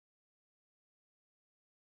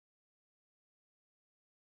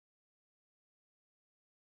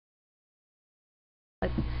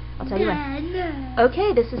I'll tell you when.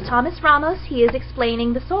 Okay, this is Thomas Ramos. He is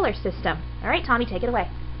explaining the solar system. All right, Tommy, take it away.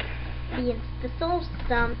 The solar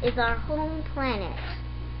system is our home planet.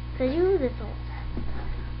 So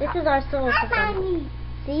this is our solar system.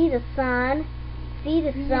 See the sun? See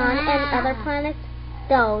the sun and other planets?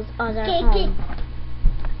 Those are our home.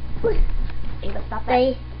 Ava, stop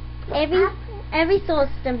that. Every solar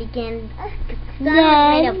system begins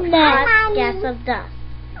made of hot gas of dust.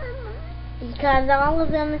 Because all of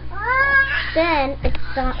them, then it's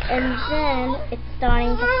starting to form.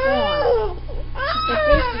 If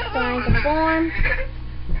this is starting to form,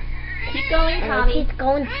 keep going, Tommy. It keeps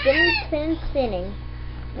going, spinning,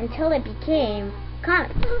 until it became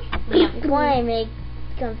comets. Before they make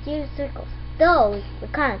confused circles, those were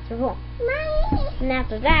comets were formed. And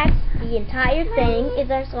after that, the entire thing is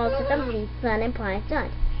our solar system, the sun and planet sun.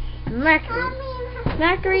 Mercury.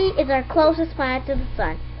 Mercury is our closest planet to the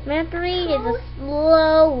sun. Mercury is the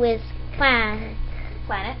slowest planet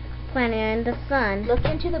in the sun. Look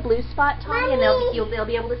into the blue spot, Tommy, and they'll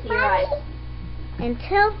be able to see your eyes.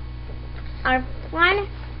 Until our planet,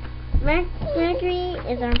 Mercury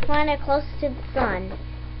is our planet closest to the sun.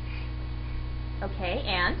 Okay,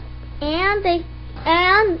 and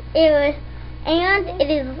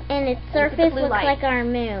its surface looks like our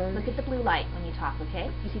moon. Look at the blue light when you talk. Okay,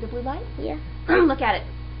 you see the blue light? Yeah. Look at it.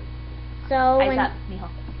 So eyes up, Mijo.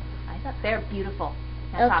 Eyes up. They're beautiful.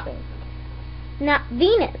 Now talk. Now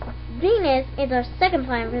Venus. Venus is our second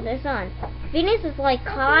planet for the sun. Venus is like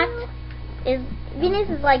hot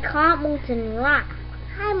molten rock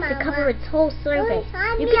to cover its whole surface.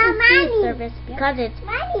 You can see its surface because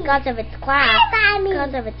of its clouds,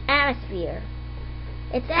 because of its atmosphere.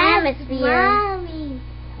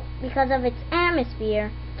 Because of its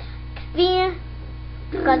atmosphere,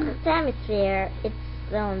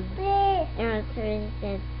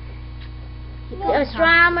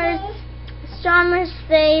 astronomers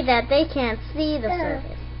say that they can't see the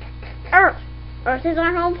surface. Earth is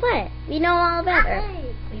our home planet. We know all about Earth.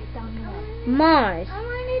 Mars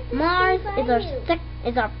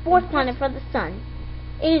is our fourth planet from the sun.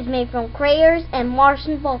 It is made from craters and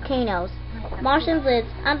Martian volcanoes. Martians live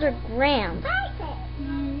underground.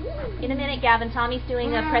 In a minute, Gavin. Tommy's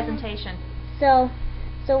doing a presentation. So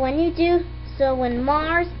when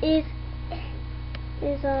Mars is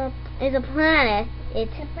a planet,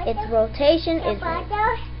 its rotation is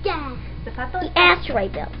the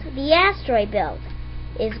asteroid belt. The asteroid belt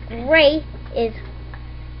is great.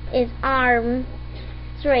 Our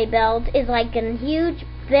asteroid belt is like a huge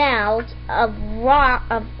belt of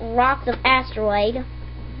rocks of asteroid.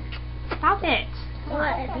 Stop it.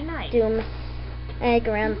 Be nice.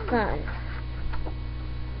 Around the sun.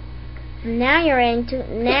 Now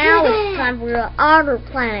it's time for the outer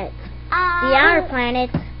planets. The outer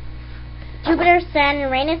planets, Jupiter, Saturn,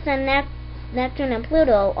 Uranus, and Neptune and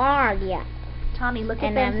Pluto are Tommy, look at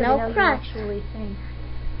and them have so no they know crust. You're actually saying.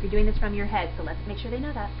 You're doing this from your head, so let's make sure they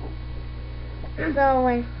know that.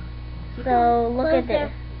 So look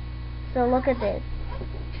at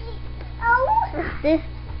this.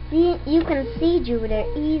 You can see Jupiter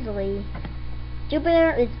easily.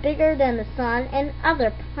 Jupiter is bigger than the sun and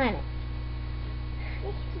other planets.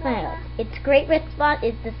 Its great red spot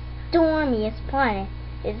is the stormiest planet.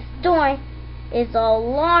 Its storm is the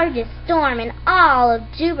largest storm in all of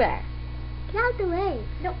Jupiter. Get out the way.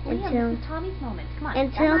 No, Liam, this is Tommy's moment. Come on.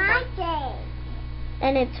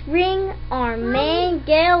 And its ring are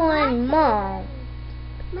Magellan Mall.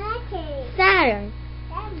 Saturn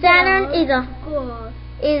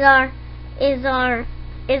is our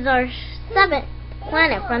seventh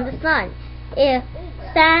planet from the sun.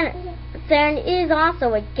 Saturn is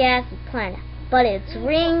also a gaseous planet, but its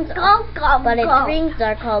rings are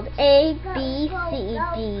called A, B, C,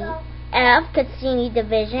 D, F, Cassini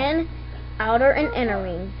division, outer and inner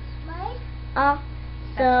rings.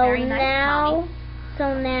 So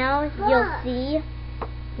now you'll see.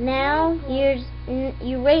 Now here's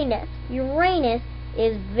Uranus. Uranus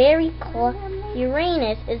is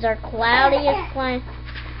our cloudiest planet.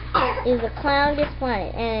 And it's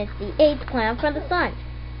the eighth planet from the sun.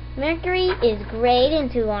 Mercury is great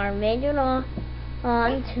into our great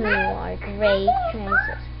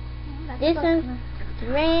transit. This is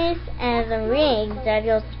Uranus as a ring that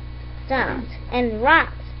goes down and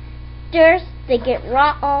rocks. First, they get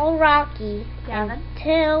all rocky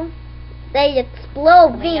until they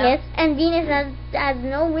explode Venus, and Venus has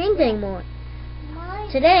no rings anymore.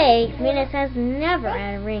 Today, Venus has never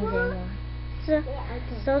had rings anymore. So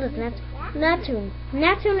does Neptune.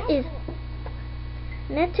 Neptune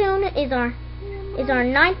is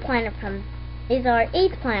our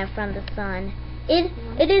eighth planet from the sun.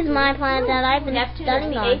 It is my planet that I've been Neptune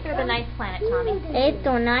studying is the on. 8th or the 9th planet, Tommy? 8th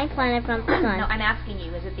or 9th planet from the sun. No, I'm asking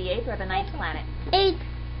you, is it the 8th or the 9th planet? 8th.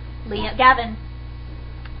 Gavin.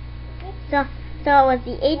 So it was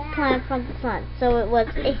the 8th planet from the sun. So it was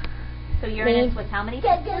 8. So Uranus was how many?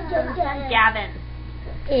 Gavin.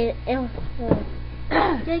 It's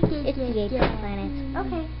the 8th planet.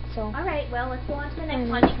 Okay. So All right, well, let's go on to the next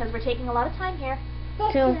one because we're taking a lot of time here.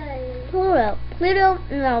 to Pluto. Pluto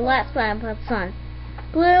is the last planet from the sun.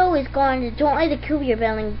 Pluto is going to join the Cuvier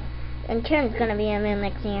building, and Karen's going to be in there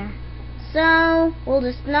next year. So we'll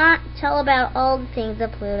just not tell about all the things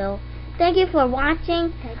of Pluto. Thank you for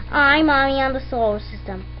watching. I'm Mommy on the solar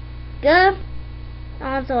system. Good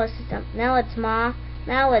on the solar system. Now let's Mom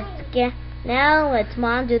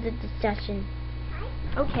do the discussion.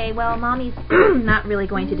 Okay, well, Mommy's not really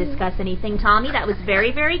going to discuss anything, Tommy. That was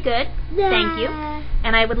very, very good. Thank you.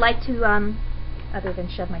 And I would like to, other than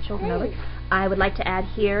shove my children over, I would like to add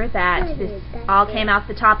here that this all came off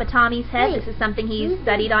the top of Tommy's head. This is something he's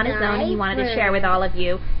studied on his own and he wanted to share with all of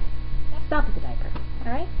you. Stop with the diaper.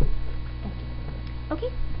 All right? Thank you. Okay,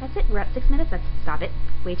 that's it. We're at 6 minutes. Let's stop it.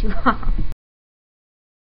 Way too long.